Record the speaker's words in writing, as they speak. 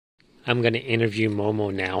I'm going to interview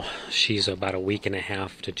Momo now. She's about a week and a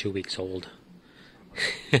half to 2 weeks old.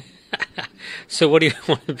 So what do you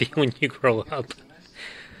want to be when you grow up?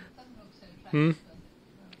 Hmm?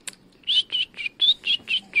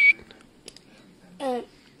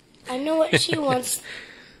 I know what she wants.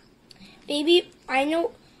 Baby, I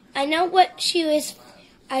know what she was.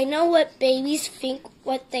 I know what babies think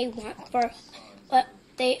what they want for what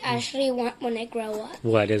they actually want when they grow up.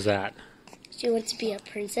 What is that? She wants to be a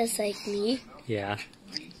princess like me. Yeah.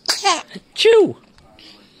 Chew!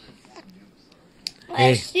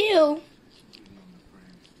 Like you.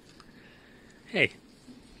 Hey.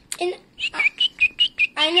 And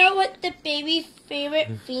I know what the baby favorite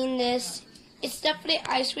thing is. It's definitely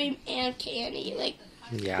ice cream and candy. Like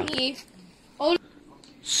Yeah. me.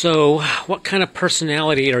 So, what kind of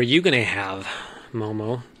personality are you going to have,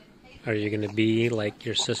 Momo? Are you going to be like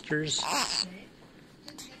your sisters?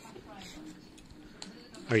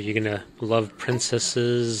 Are you going to love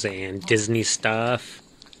princesses and Disney stuff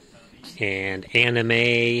and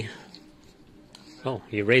anime? Oh,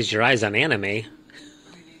 you raised your eyes on anime.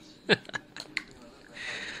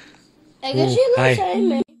 I guess she loves Hi.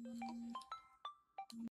 anime.